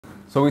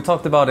So we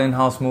talked about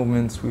in-house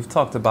movements, we've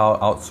talked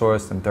about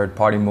outsourced and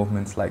third-party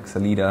movements like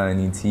Sellita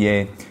and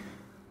ETA.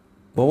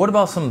 But what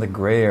about some of the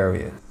gray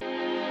areas?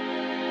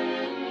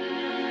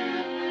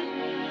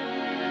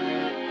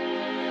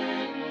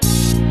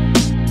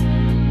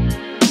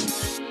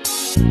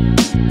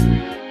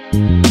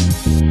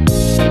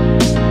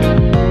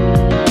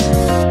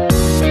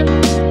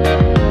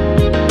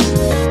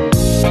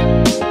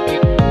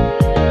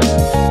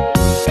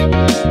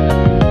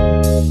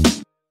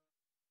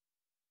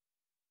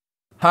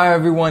 Hi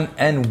everyone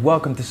and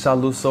welcome to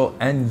Valjoux,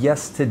 and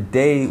yes,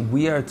 today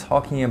we are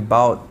talking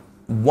about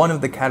one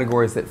of the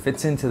categories that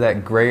fits into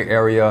that gray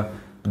area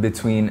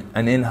between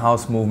an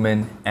in-house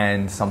movement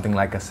and something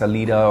like a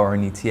Sellita or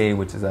an ETA,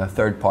 which is a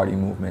third-party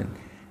movement,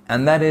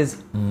 and that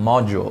is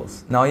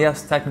modules. Now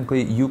yes,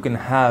 technically you can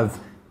have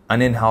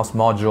an in-house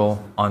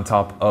module on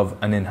top of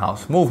an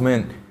in-house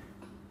movement,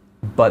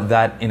 but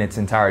that in its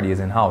entirety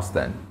is in-house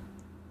then.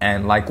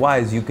 And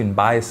likewise, you can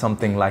buy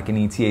something like an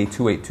ETA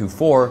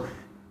 2824,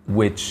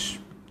 which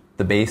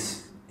the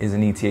base is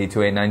an ETA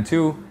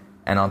 2892,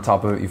 and on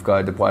top of it you've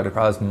got a Dubois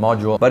Depraz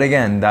module. But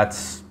again,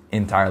 that's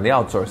entirely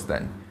outsourced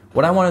then.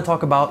 What I want to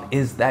talk about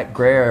is that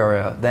gray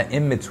area, that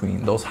in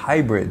between, those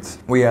hybrids,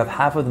 where you have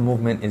half of the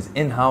movement is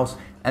in-house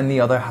and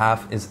the other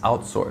half is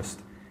outsourced.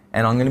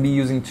 And I'm going to be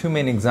using two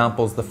main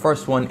examples. The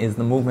first one is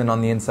the movement on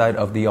the inside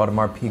of the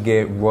Audemars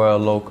Piguet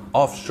Royal Oak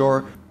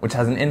Offshore, which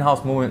has an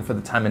in-house movement for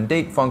the time and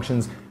date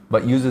functions,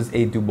 but uses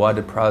a Dubois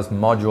Depraz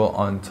module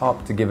on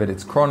top to give it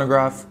its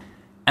chronograph.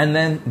 And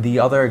then the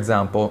other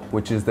example,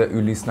 which is the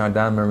Ulysse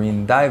Nardin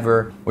Marine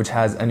Diver, which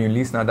has an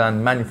Ulysse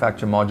Nardin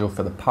manufactured module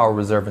for the power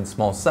reserve in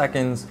small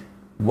seconds,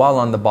 while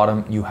on the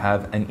bottom you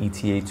have an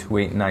ETA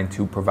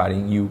 2892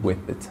 providing you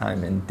with the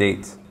time and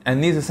date.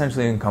 And these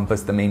essentially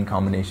encompass the main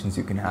combinations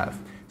you can have.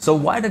 So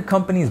why did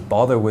companies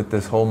bother with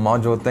this whole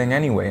module thing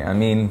anyway? I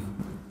mean,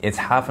 it's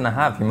half and a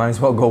half. You might as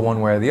well go one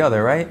way or the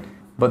other, right?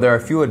 But there are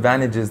a few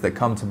advantages that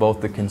come to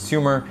both the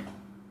consumer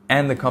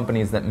and the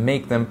companies that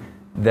make them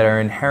that are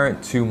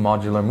inherent to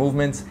modular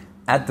movements.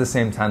 At the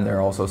same time, there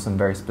are also some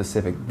very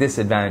specific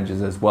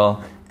disadvantages as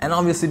well. And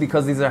obviously,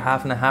 because these are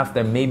half and a half,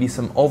 there may be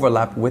some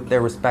overlap with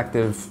their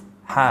respective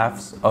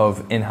halves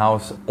of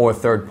in-house or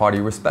third-party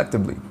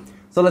respectively.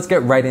 So let's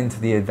get right into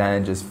the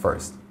advantages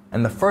first.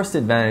 And the first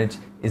advantage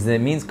is that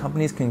it means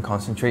companies can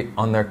concentrate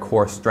on their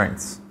core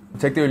strengths.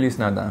 Take the Ulysse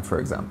Nardin, for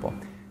example.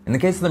 In the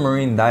case of the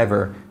Marine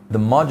Diver, the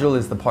module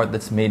is the part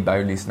that's made by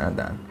Ulysse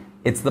Nardin.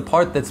 It's the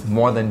part that's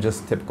more than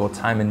just typical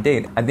time and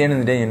date. At the end of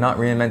the day, you're not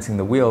reinventing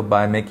the wheel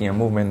by making a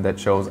movement that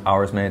shows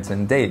hours, minutes,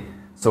 and date.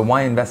 So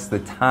why invest the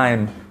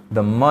time,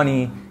 the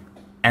money,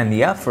 and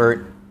the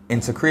effort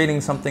into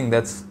creating something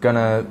that's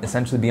gonna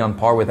essentially be on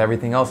par with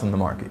everything else in the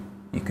market?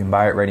 You can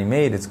buy it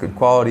ready-made, it's good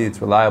quality,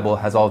 it's reliable,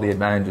 has all the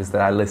advantages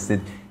that I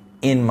listed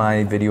in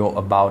my video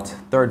about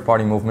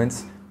third-party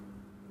movements.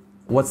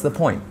 What's the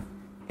point?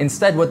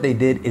 Instead, what they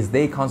did is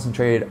they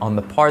concentrated on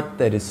the part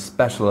that is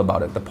special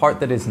about it, the part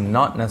that is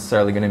not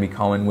necessarily going to be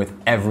common with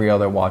every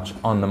other watch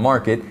on the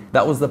market.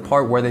 That was the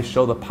part where they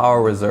show the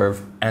power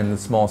reserve and the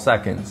small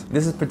seconds.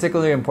 This is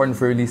particularly important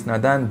for Ulysse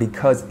Nardin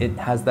because it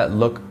has that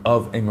look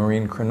of a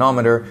marine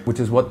chronometer,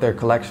 which is what their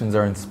collections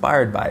are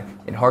inspired by.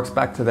 It harks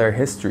back to their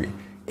history.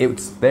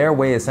 It's their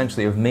way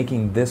essentially of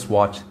making this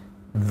watch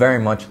very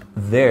much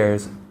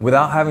theirs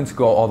without having to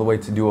go all the way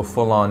to do a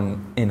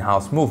full-on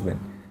in-house movement.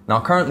 Now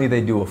currently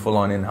they do a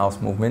full-on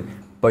in-house movement,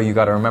 but you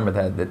got to remember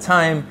that at the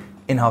time,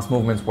 in-house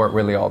movements weren't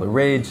really all the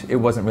rage. It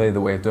wasn't really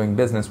the way of doing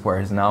business,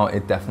 whereas now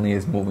it definitely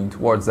is moving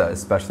towards that,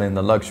 especially in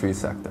the luxury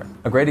sector.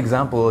 A great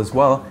example as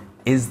well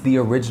is the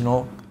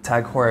original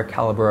Tag Heuer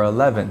Calibre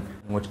 11,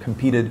 which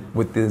competed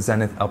with the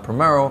Zenith El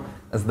Primero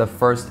as the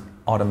first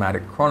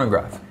automatic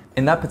chronograph.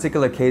 In that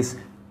particular case,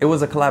 it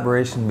was a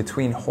collaboration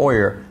between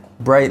Heuer,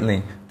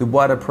 Breitling,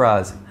 Dubois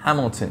Depraz,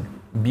 Hamilton,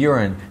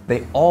 Buren.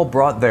 They all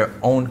brought their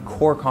own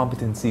core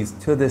competencies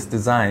to this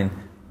design,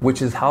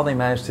 which is how they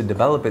managed to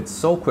develop it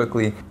so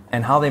quickly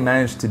and how they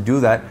managed to do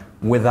that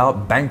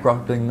without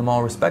bankrupting them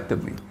all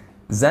respectively.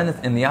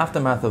 Zenith, in the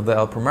aftermath of the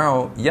El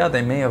Primero, yeah,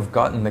 they may have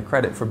gotten the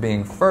credit for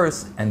being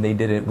first, and they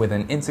did it with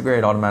an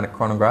integrated automatic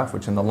chronograph,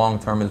 which in the long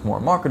term is more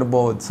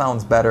marketable, it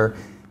sounds better,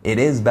 it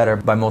is better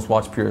by most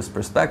watch purists'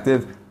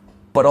 perspective,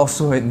 but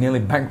also it nearly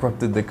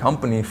bankrupted the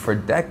company for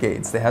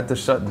decades. They had to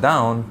shut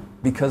down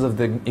because of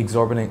the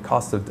exorbitant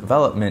cost of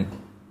development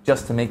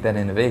just to make that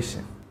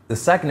innovation. The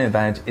second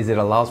advantage is it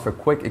allows for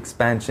quick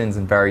expansions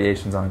and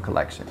variations on a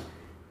collection.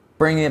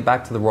 Bringing it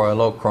back to the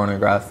Royal Oak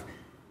chronograph,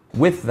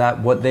 with that,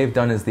 what they've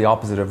done is the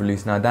opposite of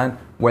Ulysse Nardin,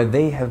 where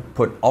they have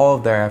put all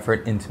of their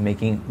effort into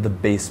making the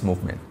base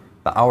movement.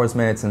 The hours,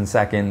 minutes, and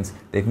seconds,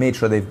 they've made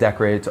sure they've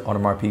decorated to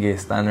Audemars Piguet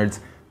standards,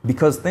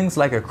 because things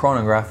like a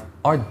chronograph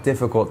are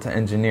difficult to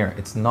engineer.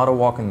 It's not a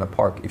walk in the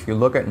park. If you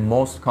look at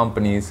most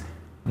companies,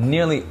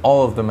 nearly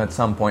all of them at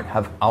some point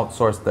have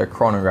outsourced their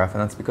chronograph, and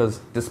that's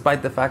because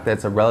despite the fact that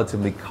it's a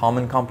relatively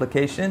common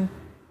complication,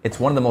 it's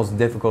one of the most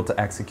difficult to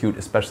execute,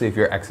 especially if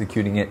you're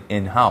executing it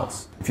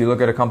in-house. If you look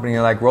at a company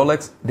like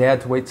Rolex, they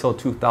had to wait till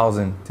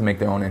 2000 to make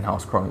their own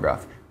in-house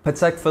chronograph.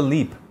 Patek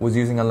Philippe was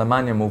using a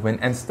Lemania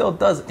movement and still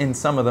does in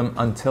some of them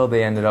until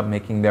they ended up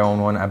making their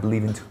own one, I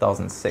believe in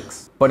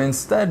 2006. But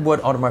instead what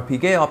Audemars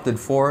Piguet opted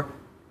for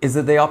is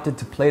that they opted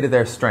to play to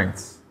their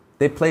strengths.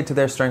 They played to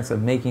their strengths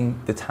of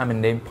making the time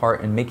and date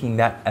part and making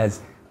that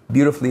as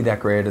beautifully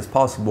decorated as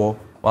possible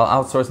while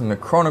outsourcing the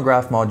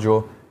chronograph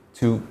module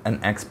to an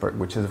expert,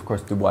 which is of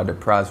course Dubois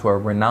Depraz, who are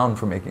renowned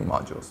for making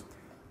modules.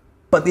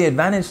 But the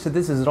advantage to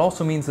this is it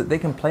also means that they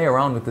can play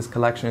around with this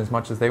collection as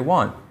much as they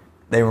want.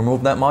 They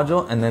remove that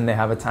module and then they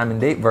have a time and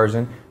date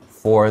version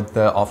for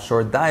the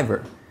Offshore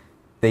diver.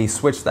 They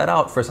switch that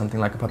out for something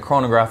like a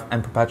chronograph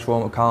and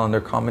perpetual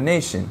calendar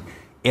combination.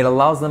 It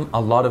allows them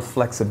a lot of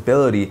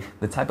flexibility,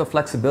 the type of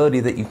flexibility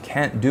that you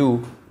can't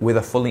do with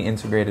a fully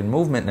integrated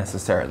movement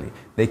necessarily.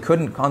 They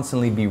couldn't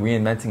constantly be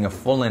reinventing a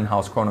full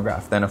in-house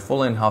chronograph, then a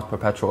full in-house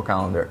perpetual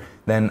calendar,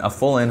 then a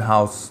full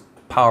in-house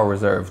power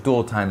reserve,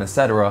 dual time,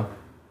 etc.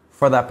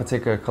 For that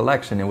particular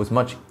collection, it was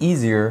much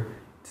easier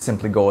to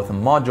simply go with a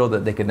module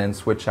that they could then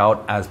switch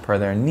out as per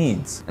their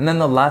needs. And then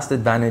the last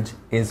advantage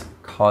is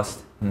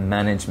cost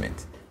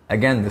management.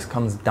 Again, this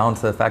comes down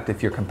to the fact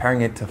if you're comparing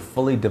it to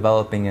fully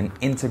developing an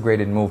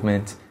integrated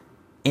movement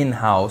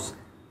in-house,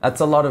 that's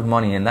a lot of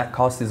money and that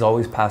cost is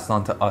always passed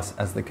on to us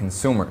as the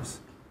consumers.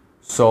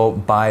 So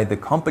by the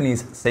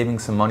companies saving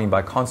some money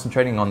by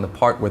concentrating on the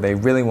part where they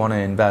really want to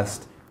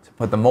invest to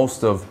put the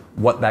most of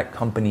what that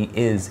company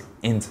is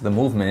into the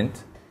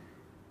movement,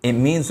 it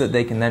means that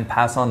they can then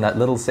pass on that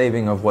little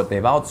saving of what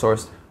they've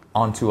outsourced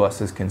onto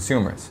us as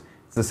consumers.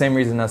 It's the same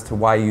reason as to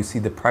why you see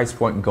the price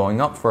point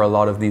going up for a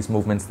lot of these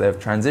movements that have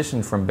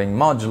transitioned from being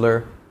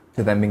modular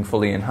to them being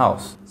fully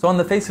in-house. So on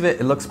the face of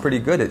it, it looks pretty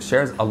good. It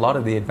shares a lot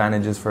of the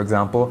advantages, for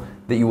example,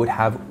 that you would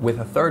have with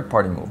a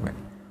third-party movement.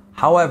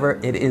 However,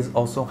 it is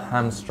also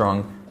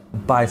hamstrung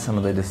by some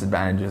of the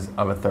disadvantages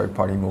of a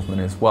third-party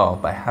movement as well,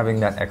 by having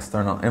that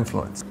external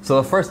influence.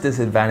 So the first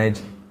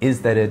disadvantage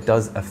is that it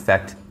does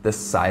affect the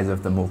size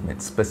of the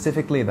movement,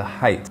 specifically the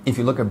height. If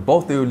you look at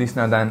both the Ulysse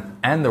Nardin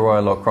and the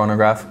Royal Oak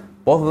chronograph,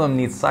 both of them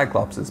need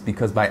cyclopses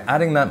because by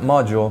adding that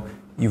module,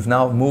 you've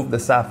now moved the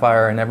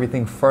sapphire and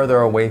everything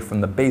further away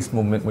from the base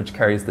movement which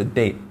carries the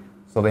date.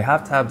 So they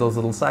have to have those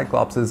little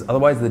cyclopses,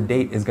 otherwise the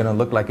date is going to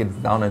look like it's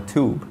down a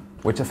tube,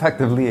 which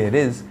effectively it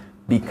is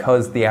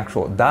because the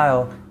actual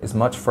dial is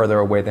much further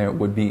away than it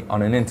would be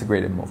on an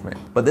integrated movement.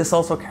 But this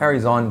also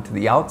carries on to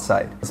the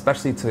outside,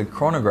 especially to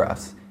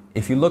chronographs.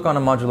 If you look on a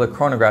modular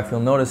chronograph, you'll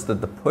notice that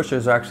the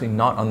pushers are actually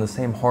not on the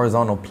same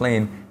horizontal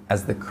plane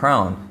as the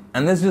crown.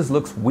 And this just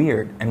looks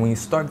weird. And when you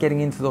start getting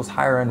into those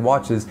higher end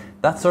watches,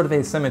 that sort of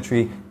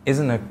asymmetry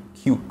isn't a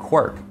cute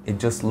quirk. It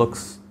just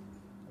looks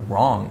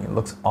wrong. It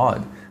looks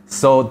odd.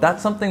 So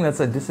that's something that's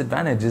a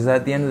disadvantage, is that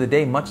at the end of the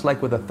day, much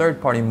like with a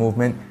third party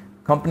movement,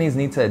 companies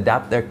need to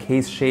adapt their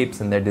case shapes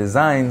and their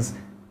designs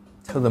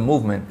to the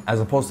movement, as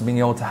opposed to being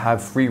able to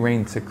have free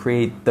reign to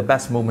create the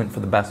best movement for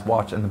the best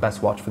watch and the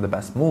best watch for the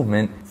best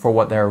movement for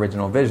what their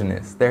original vision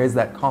is. There is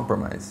that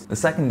compromise. The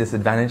second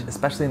disadvantage,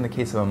 especially in the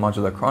case of a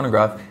modular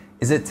chronograph,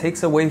 is it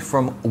takes away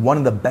from one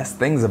of the best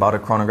things about a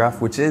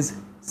chronograph, which is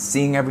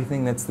seeing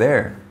everything that's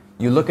there.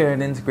 You look at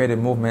an integrated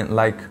movement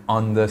like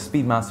on the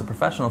Speedmaster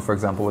Professional, for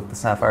example, with the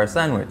Sapphire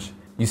Sandwich.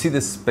 You see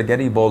this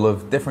spaghetti bowl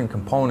of different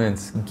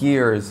components,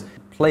 gears,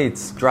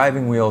 plates,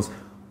 driving wheels.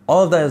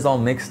 All of that is all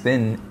mixed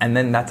in, and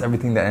then that's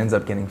everything that ends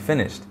up getting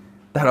finished.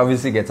 That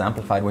obviously gets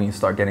amplified when you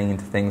start getting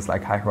into things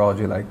like high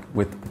horology, like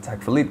with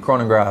Patek Philippe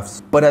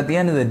chronographs. But at the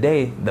end of the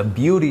day, the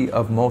beauty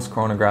of most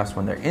chronographs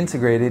when they're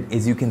integrated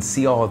is you can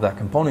see all of that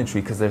componentry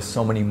because there's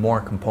so many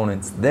more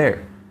components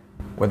there.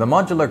 With a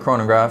modular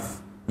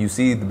chronograph, you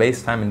see the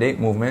base time and date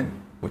movement,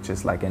 which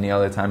is like any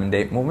other time and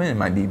date movement. It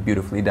might be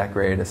beautifully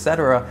decorated,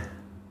 etc.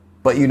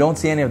 But you don't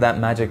see any of that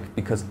magic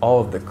because all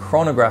of the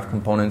chronograph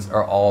components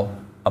are all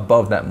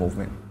above that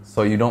movement.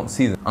 So you don't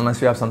see them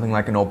unless you have something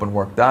like an open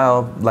work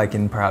dial, like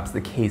in perhaps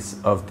the case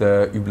of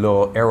the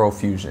Hublot Aero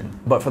Fusion.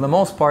 But for the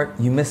most part,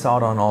 you miss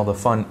out on all the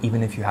fun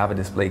even if you have a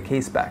display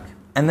case back.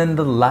 And then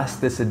the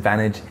last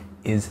disadvantage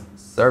is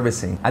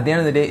servicing. At the end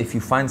of the day, if you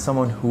find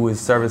someone who is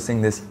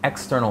servicing this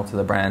external to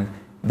the brand,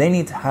 they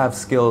need to have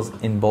skills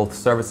in both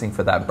servicing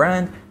for that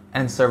brand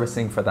and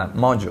servicing for that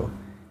module.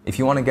 If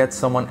you want to get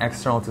someone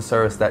external to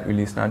service that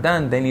Ulysse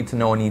Nardin, they need to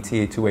know an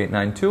ETA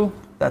 2892.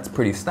 That's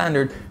pretty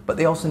standard, but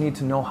they also need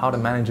to know how to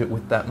manage it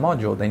with that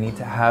module. They need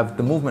to have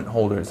the movement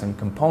holders and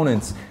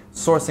components.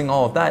 Sourcing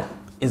all of that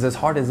is as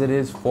hard as it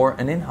is for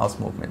an in-house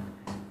movement.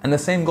 And the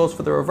same goes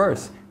for the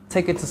reverse.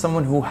 Take it to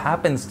someone who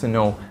happens to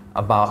know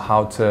about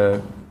how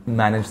to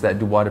manage that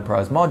Dubois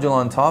Depraz module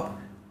on top,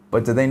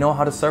 but do they know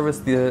how to service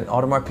the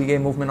Audemars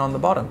Piguet movement on the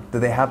bottom? Do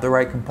they have the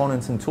right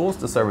components and tools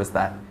to service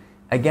that?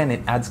 Again,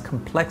 it adds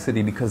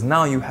complexity because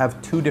now you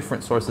have two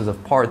different sources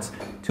of parts,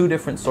 two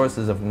different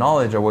sources of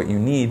knowledge are what you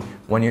need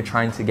when you're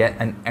trying to get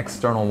an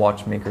external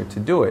watchmaker to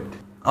do it.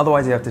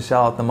 Otherwise, you have to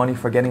shell out the money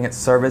for getting it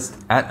serviced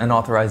at an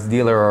authorized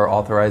dealer or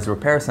authorized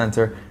repair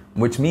center,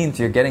 which means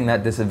you're getting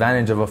that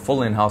disadvantage of a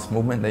full in-house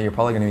movement that you're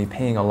probably going to be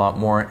paying a lot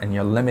more and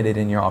you're limited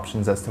in your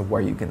options as to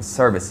where you can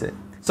service it.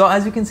 So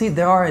as you can see,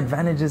 there are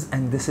advantages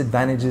and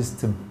disadvantages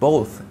to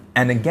both.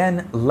 And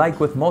again, like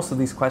with most of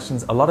these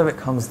questions, a lot of it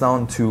comes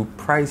down to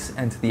price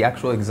and to the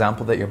actual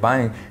example that you're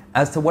buying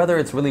as to whether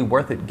it's really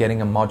worth it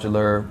getting a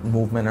modular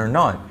movement or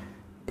not.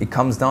 It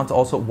comes down to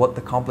also what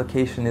the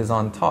complication is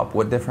on top,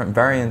 what different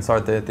variants are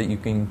there that you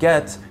can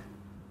get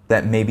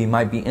that maybe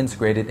might be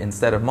integrated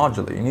instead of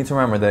modular. You need to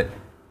remember that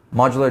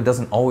modular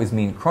doesn't always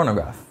mean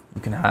chronograph.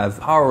 You can have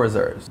power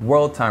reserves,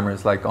 world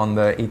timers like on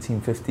the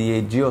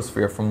 1858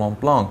 Geosphere from Mont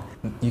Blanc.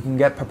 You can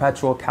get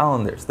perpetual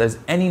calendars. There's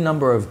any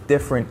number of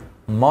different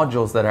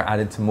modules that are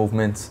added to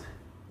movements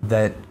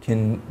that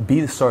can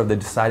be sort of the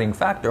deciding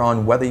factor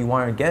on whether you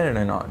want to get it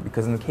or not.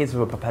 Because in the case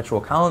of a perpetual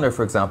calendar,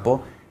 for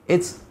example,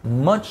 it's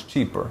much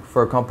cheaper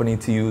for a company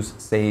to use,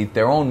 say,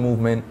 their own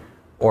movement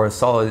or a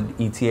solid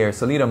ETA or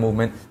Sellita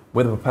movement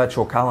with a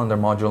perpetual calendar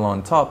module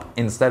on top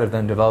instead of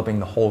them developing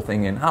the whole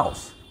thing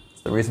in-house.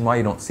 It's the reason why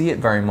you don't see it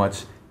very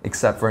much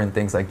except for in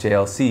things like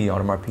JLC,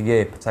 Audemars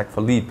Piguet, Patek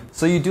Philippe.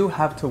 So you do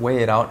have to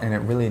weigh it out, and it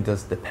really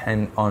does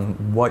depend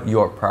on what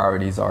your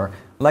priorities are,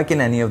 like in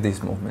any of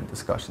these movement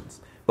discussions.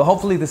 But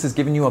hopefully this has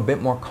given you a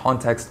bit more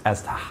context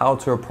as to how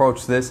to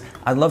approach this.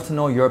 I'd love to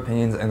know your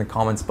opinions in the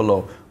comments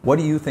below. What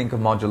do you think of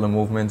modular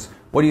movements?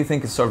 What do you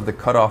think is sort of the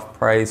cutoff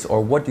price,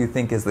 or what do you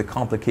think is the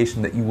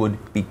complication that you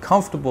would be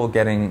comfortable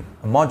getting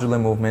a modular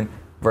movement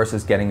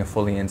versus getting a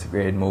fully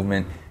integrated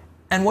movement?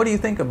 And what do you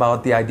think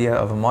about the idea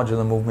of a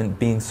modular movement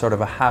being sort of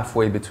a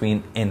halfway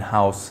between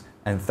in-house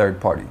and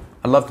third-party?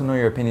 I'd love to know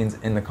your opinions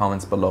in the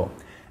comments below.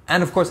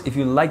 And of course, if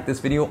you like this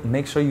video,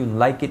 make sure you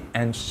like it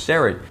and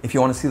share it. If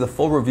you want to see the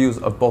full reviews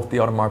of both the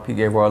Audemars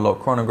Piguet Royal Oak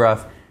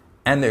Chronograph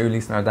and the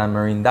Ulysse Nardin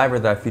Marine Diver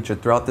that I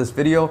featured throughout this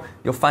video,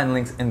 you'll find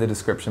links in the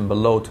description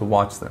below to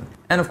watch them.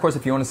 And of course,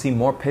 if you want to see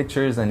more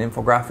pictures and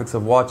infographics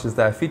of watches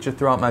that I feature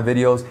throughout my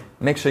videos,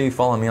 make sure you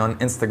follow me on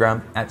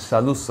Instagram at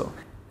Shaluso.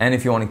 And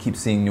if you want to keep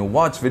seeing new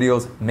watch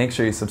videos, make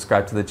sure you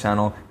subscribe to the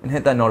channel and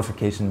hit that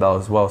notification bell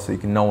as well so you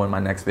can know when my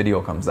next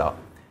video comes out.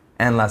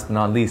 And last but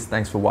not least,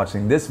 thanks for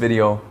watching this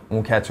video, and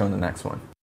we'll catch you on the next one.